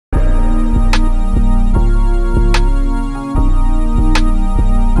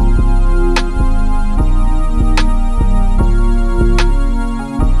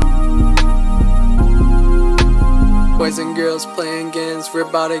girls playing games, we're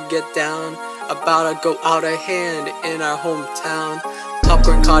about to get down. About to go out of hand in our hometown.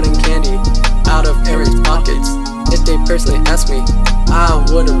 Popcorn, cotton candy, out of parents' pockets. If they personally asked me, I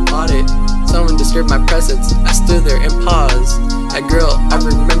would've bought it. Someone disturbed my presence, I stood there and paused. That girl, I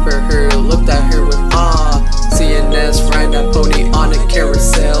remember her, looked at her with awe. CNS riding that pony on a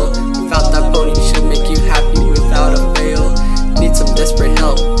carousel. Without that pony, she'll make you happy without a fail. Need some desperate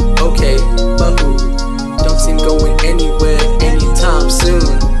help, okay, but who? Don't seem going anywhere anytime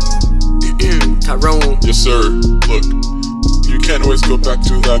soon. Tyrone. Yes sir, look, you can't always go back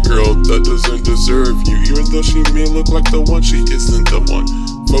to that girl that doesn't deserve you. Even though she may look like the one, she isn't the one.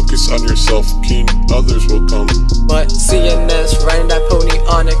 Focus on yourself, keen, others will come. But CNS riding that pony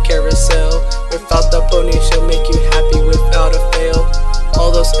on a carousel. Without the pony, she'll make you happy without a fail.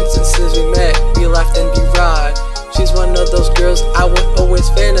 All those instances we met, we laughed and we ride. She's one of those girls I would always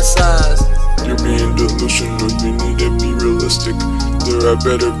fantasize. You're being delusional, you need to be realistic. There are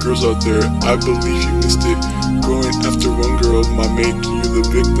better girls out there, I believe you missed it. Going after one girl might make you the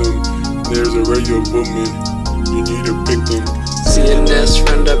victim. There's a regular woman, you need to pick them. CNS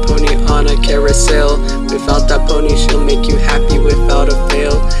run that pony on a carousel. Without that pony, she'll make you happy without a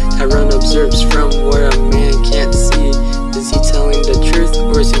fail. Tyrone observes from where a man can't see. Is he telling the truth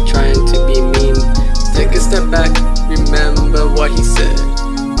or is he trying to be mean? Take a step back, remember what he said.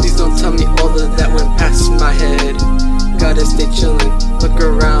 Please don't tell me all of that went past my head. Gotta stay chillin', look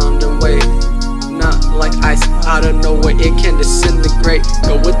around and wait. Not like ice out of nowhere, it can disintegrate.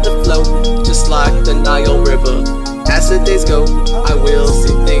 Go with the flow, just like the Nile River. As the days go, I will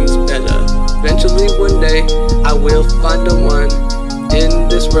see things better. Eventually one day, I will find the one. In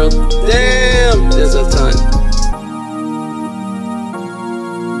this world, damn, there's a ton.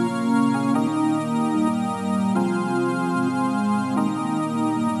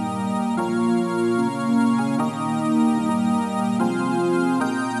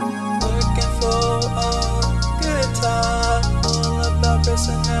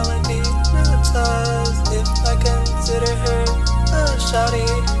 Personality, not size. If I consider her a shawty,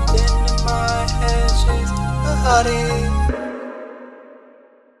 then in my head she's a hottie.